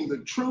seeking the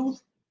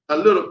truth a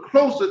little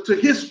closer to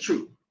his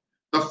truth.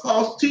 The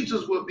false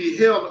teachers will be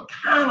held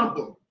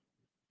accountable,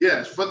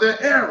 yes, for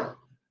their error.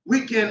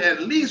 We can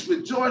at least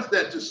rejoice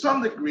that to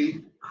some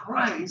degree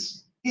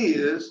Christ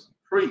is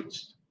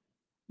preached.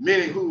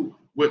 Many who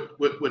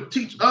would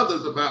teach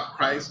others about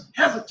Christ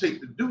hesitate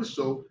to do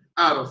so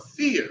out of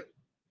fear.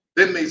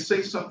 They may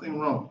say something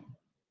wrong.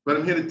 But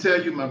I'm here to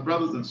tell you, my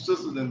brothers and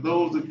sisters, and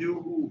those of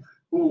you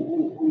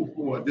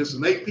who are just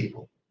lay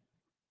people,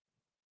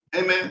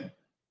 amen,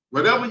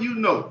 whatever you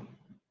know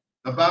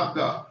about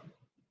God,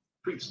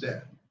 preach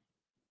that.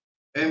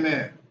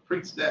 Amen.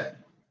 Preach that.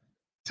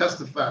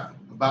 Testify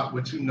about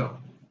what you know.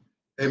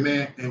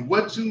 Amen. And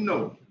what you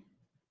know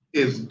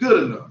is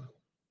good enough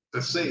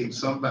to save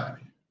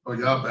somebody. Oh,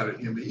 y'all better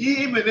hear me.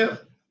 Even if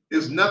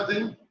it's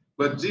nothing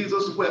but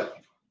Jesus wept.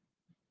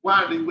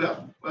 Why did he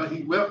wept? Well,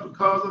 he wept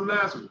because of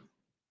Lazarus.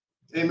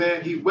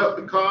 Amen. He wept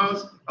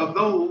because of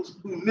those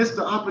who missed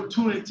the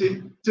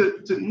opportunity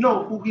to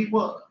know who he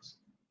was.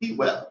 He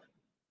wept.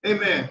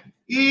 Amen.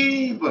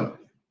 Even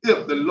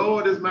if the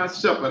Lord is my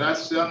shepherd, I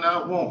shall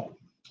not want.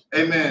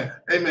 Amen.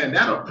 Amen.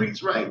 That'll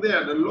preach right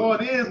there. The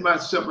Lord is my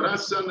shepherd, I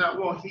shall not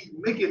want. He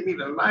maketh me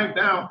to lie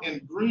down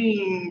in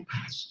green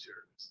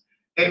pastures.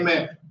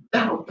 Amen.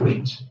 That'll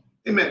preach.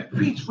 Amen.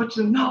 Preach what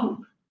you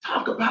know.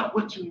 Talk about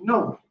what you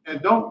know.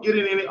 And don't get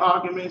in any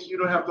arguments. You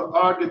don't have to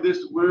argue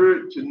this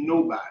word to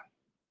nobody.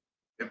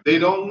 If they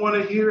don't want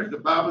to hear it, the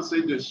Bible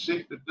says just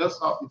shake the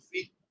dust off your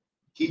feet.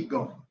 Keep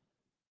going.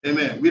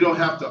 Amen. We don't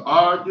have to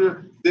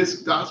argue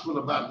this gospel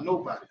about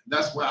nobody.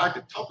 That's why I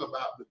could talk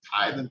about the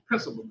tithing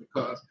principle,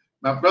 because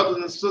my brothers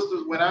and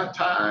sisters, when I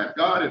tithe,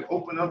 God had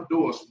opened up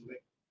doors for me.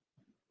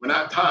 When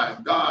I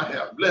tithe, God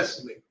has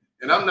blessed me.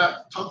 And I'm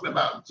not talking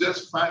about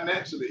just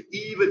financially,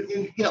 even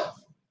in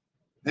health.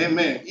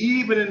 Amen.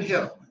 Even in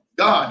health,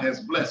 God has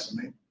blessed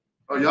me.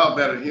 Oh, y'all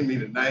better hear me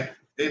tonight.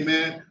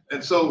 Amen.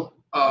 And so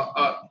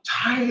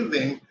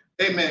tithing,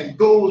 amen,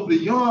 goes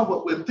beyond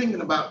what we're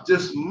thinking about,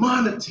 just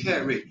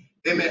monetary,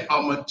 amen,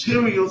 or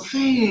material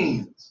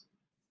things.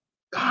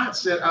 God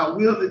said, I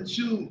will that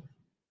you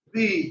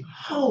be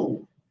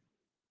whole.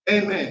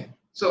 Amen.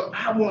 So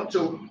I want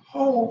your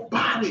whole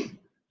body,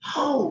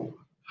 whole,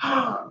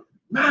 heart,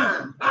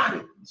 mind,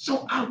 body.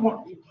 So I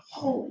want you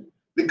whole,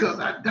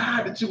 because I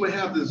died that you would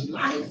have this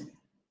life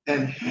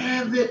and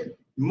have it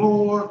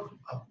more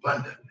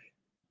abundantly.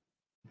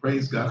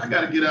 Praise God. I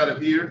got to get out of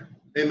here.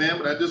 Amen.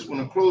 But I just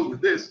want to close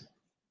with this.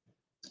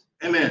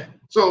 Amen.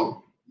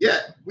 So, yeah,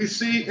 we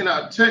see in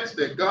our text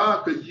that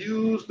God could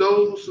use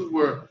those who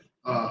were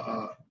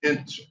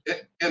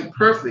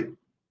imperfect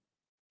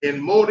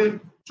in motive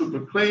to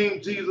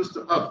proclaim Jesus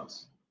to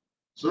others.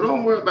 So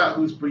don't worry about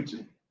who's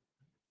preaching.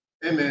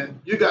 Amen.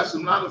 You got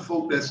some lot of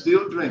folk that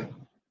still drink.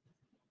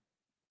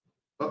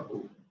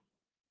 Uh-oh.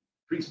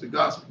 Preach the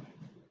gospel.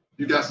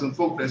 You got some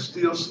folk that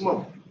still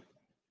smoke.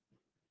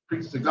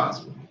 Preach the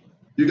gospel.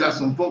 You got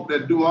some folk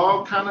that do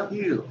all kind of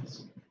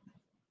ills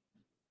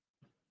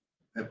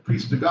and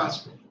preach the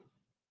gospel.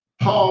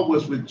 Paul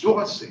was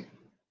rejoicing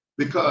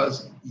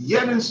because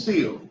yet and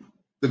still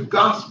the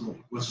gospel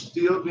was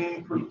still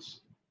being preached.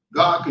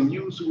 God can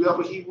use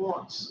whoever he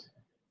wants.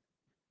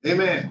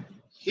 Amen.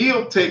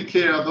 He'll take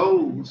care of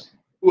those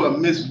who are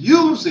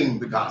misusing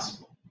the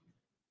gospel.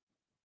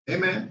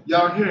 Amen.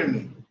 Y'all hearing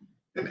me?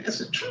 Amen. It's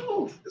the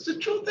truth. It's the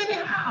truth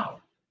anyhow.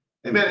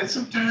 Amen. And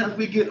sometimes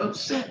we get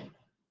upset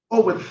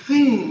over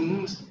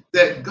things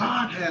that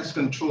God has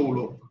control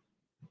over.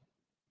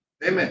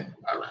 Amen.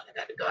 All right,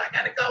 I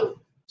gotta go.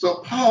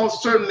 So Paul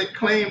certainly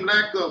claimed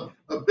lack of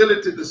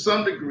ability to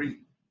some degree.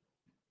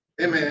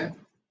 Amen.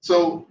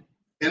 So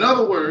in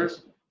other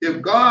words,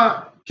 if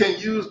God can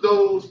use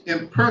those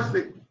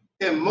imperfect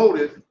in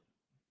motive,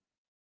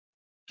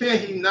 can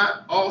he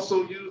not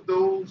also use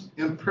those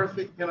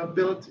imperfect in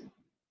ability?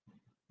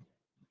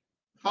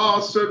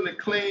 Paul certainly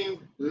claimed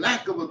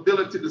lack of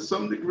ability to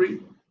some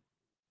degree.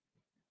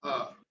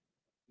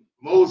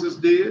 Moses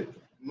did.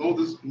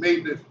 Moses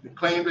made the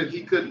claim that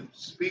he couldn't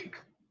speak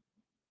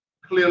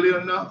clearly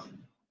enough.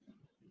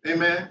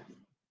 Amen.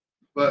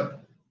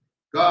 But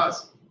God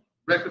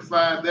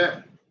rectified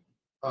that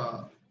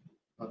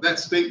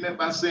statement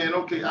by saying,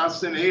 okay, I'll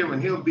send Aaron,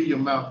 he'll be your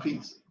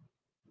mouthpiece.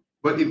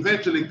 But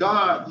eventually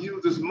God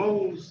uses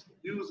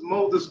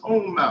Moses'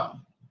 own mouth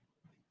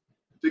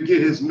to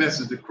get his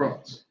message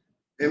across.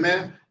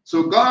 Amen.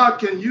 So God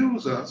can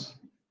use us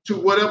to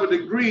whatever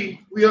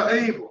degree we are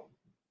able.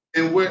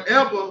 And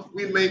wherever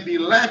we may be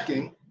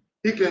lacking,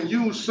 he can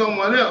use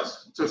someone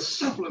else to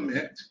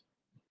supplement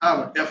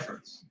our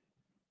efforts.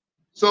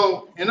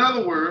 So, in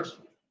other words,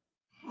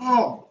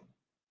 Paul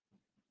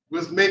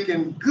was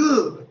making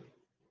good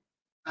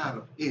out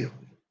of ill.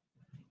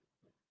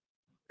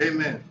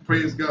 Amen.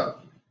 Praise God.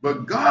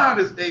 but God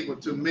is able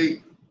to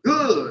make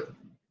good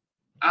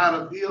out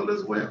of ill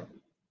as well.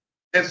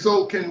 And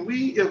so can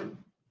we, if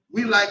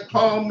we like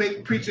Paul,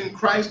 make preaching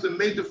Christ the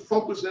major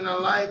focus in our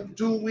life,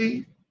 do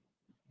we?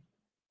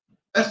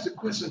 That's the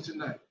question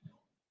tonight.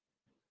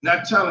 And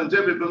I challenge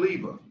every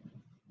believer,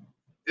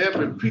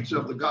 every preacher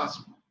of the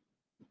gospel,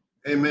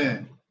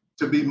 amen,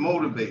 to be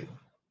motivated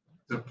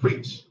to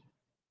preach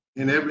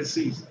in every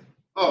season.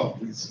 Oh,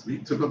 we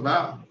took a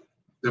vow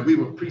that we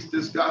would preach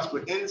this gospel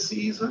in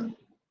season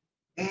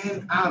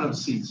and out of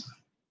season.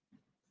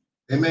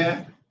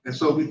 Amen. And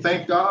so we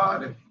thank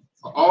God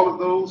for all of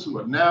those who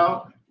are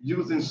now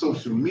using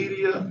social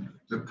media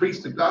to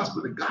preach the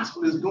gospel. The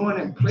gospel is going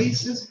in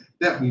places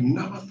that we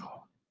never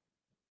thought.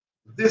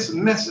 This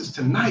message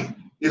tonight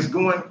is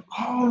going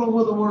all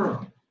over the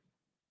world.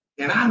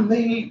 And I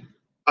made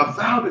a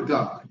vow to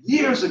God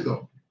years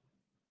ago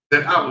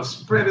that I would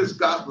spread his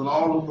gospel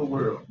all over the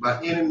world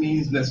by any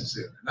means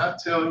necessary. And I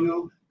tell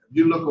you, if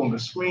you look on the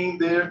screen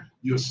there,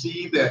 you'll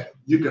see that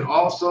you can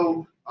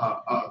also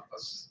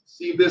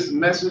see this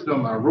message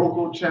on my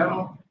Roku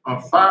channel,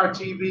 on Fire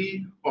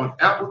TV, on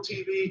Apple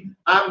TV.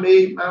 I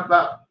made my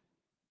vow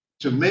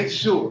to make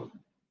sure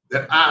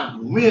that I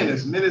win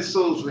as many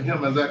souls for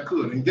him as I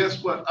could. And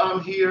guess what? I'm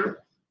here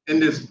in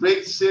this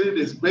great city,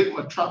 this great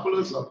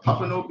metropolis of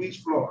Pompano Beach,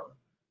 Florida.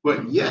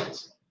 But yet,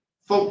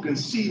 folk can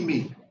see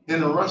me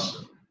in Russia.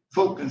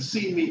 Folk can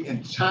see me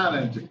in China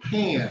and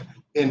Japan,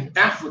 in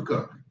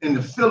Africa, in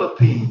the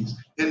Philippines,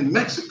 in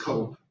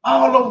Mexico,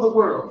 all over the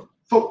world.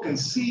 Folk can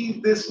see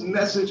this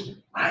message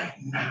right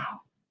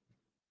now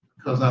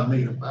because I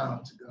made a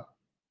vow to God.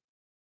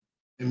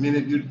 And many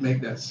of you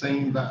make that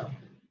same vow.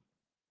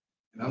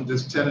 And I'm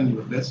just telling you,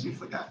 unless you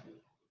forgot,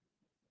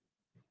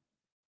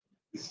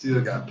 we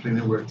still got plenty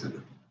of work to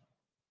do.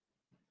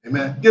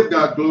 Amen. Give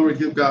God glory,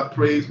 give God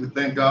praise. We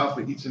thank God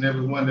for each and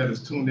every one that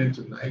is tuned in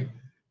tonight.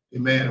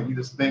 Amen. And we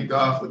just thank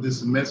God for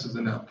this message,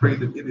 and I pray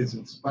that it has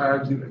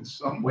inspired you in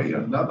some way or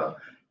another.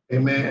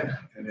 Amen.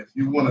 And if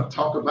you want to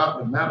talk about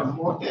the matter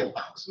more,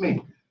 inbox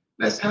me.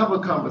 Let's have a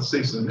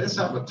conversation. Let's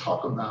have a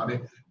talk about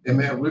it.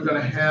 Amen. We're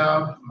going to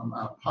have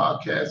our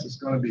podcast. It's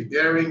going to be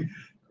airing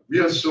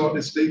real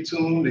shortly. Stay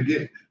tuned to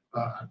get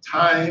a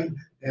time.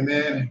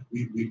 Amen.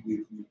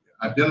 We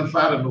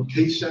identified a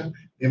location.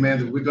 Amen.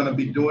 That we're going to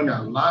be doing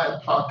our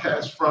live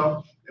podcast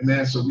from.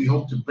 Amen. So we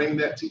hope to bring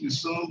that to you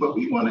soon. But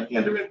we want to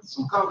enter into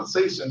some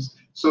conversations.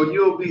 So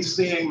you'll be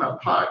seeing my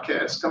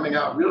podcast coming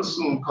out real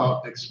soon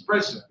called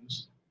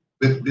Expressions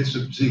with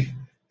Bishop G.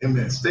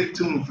 Amen. Stay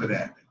tuned for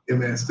that.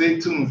 Amen. Stay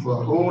tuned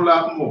for a whole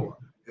lot more.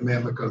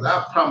 Amen. Because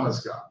I promise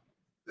God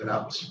that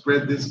I will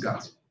spread this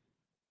gospel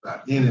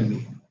by any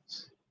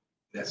means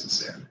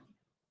necessary.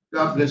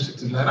 God bless you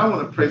tonight. I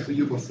want to pray for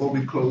you before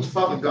we close.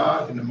 Father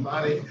God, in the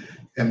mighty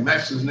and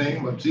matchless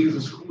name of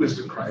Jesus, who is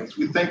the Christ,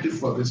 we thank you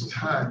for this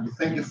time. We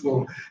thank you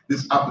for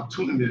this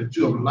opportunity that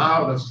you have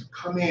allowed us to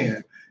come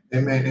in,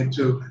 amen,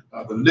 into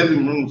the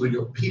living rooms of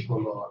your people,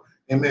 Lord.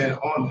 Amen,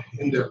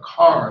 in their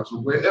cars or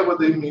wherever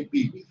they may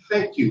be. We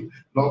thank you,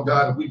 Lord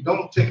God. We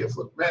don't take it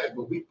for granted,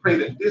 but we pray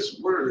that this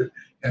word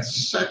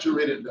has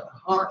saturated their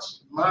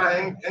hearts,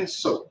 mind, and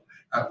soul.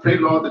 I pray,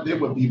 Lord, that they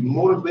will be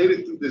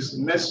motivated through this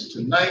message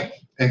tonight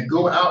and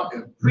go out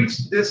and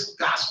preach this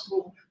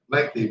gospel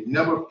like they've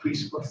never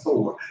preached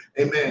before.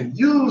 Amen.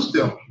 Use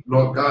them,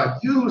 Lord God.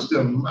 Use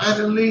them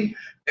mightily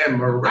and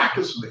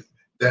miraculously,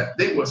 that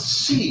they will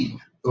see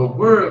the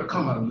word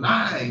come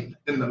alive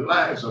in the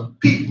lives of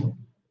people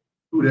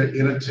who they're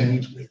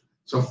interchanged with.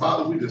 So,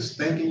 Father, we're just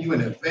thanking you in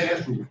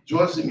advance. We're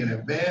rejoicing in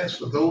advance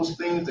for those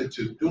things that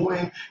you're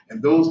doing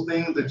and those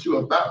things that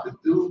you're about to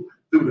do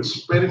through the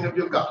spreading of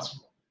your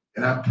gospel.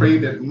 And I pray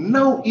that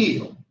no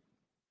ill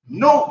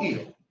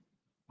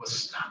will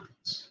stop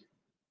us,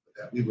 but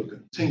that we will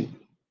continue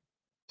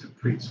to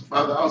preach.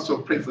 Father, I also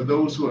pray for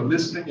those who are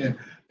listening and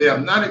they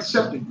have not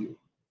accepted you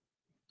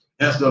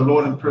as their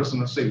Lord and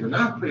personal Savior. And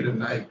I pray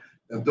tonight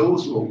that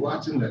those who are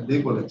watching, that they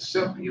will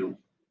accept you,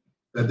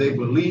 that they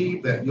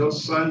believe that your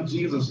son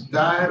Jesus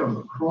died on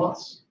the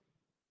cross,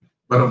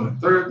 but on the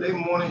third day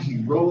morning,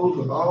 he rose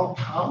with all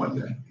power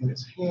in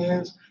his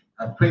hands.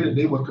 I pray that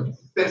they will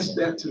confess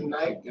that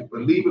tonight and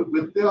believe it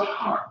with their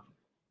heart.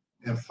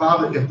 And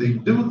Father, if they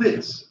do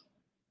this,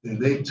 then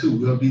they too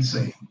will be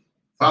saved.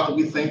 Father,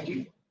 we thank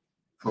you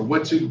for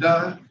what you've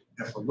done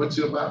and for what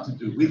you're about to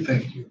do. We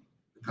thank you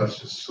because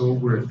you're so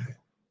worthy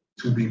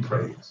to be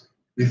praised.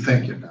 We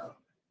thank you now.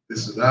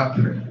 This is our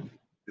prayer.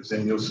 It's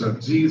in your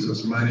son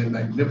Jesus' mighty and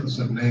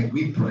magnificent name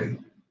we pray.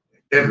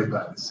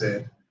 Everybody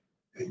said,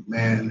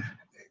 amen,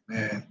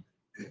 amen,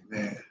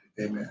 amen,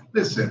 amen.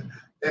 Listen,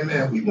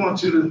 amen, we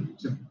want you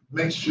to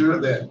make sure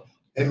that,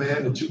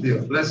 amen, that you be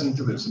a blessing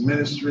to this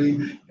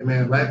ministry.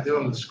 Amen, right there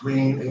on the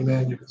screen,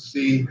 amen, you can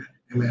see,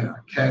 amen,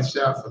 our cash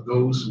out for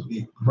those who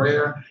need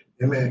prayer.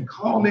 Amen.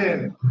 Call in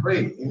and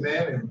pray.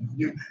 Amen. And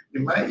you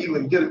might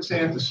even get a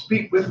chance to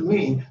speak with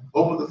me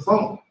over the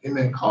phone.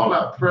 Amen. Call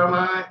our prayer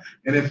line.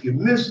 And if you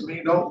miss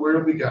me, don't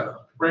worry. We got a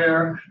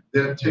prayer.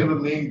 They're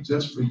tailor-made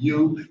just for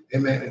you.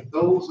 Amen. And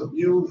those of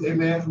you,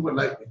 amen, who would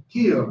like to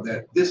give,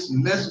 that this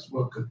message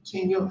will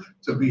continue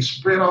to be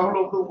spread all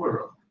over the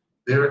world.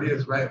 There it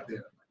is right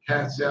there.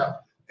 Cash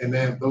App.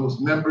 Amen.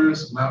 Those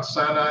members, Mount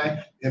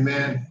Sinai,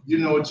 amen. You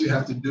know what you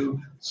have to do.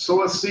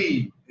 Sow a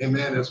seed,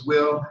 amen, as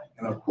well.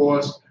 And of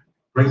course,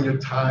 bring your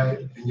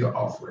tithe and your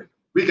offering.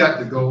 We got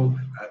to go.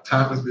 Our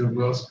time has been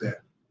well spent.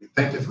 We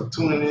thank you for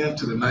tuning in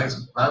to the night's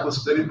Bible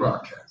study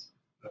broadcast.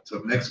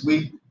 Until next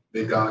week,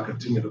 may God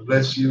continue to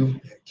bless you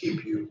and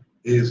keep you,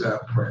 is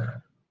our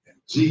prayer. In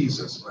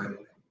Jesus' mighty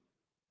name.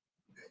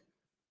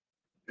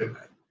 Good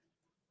night.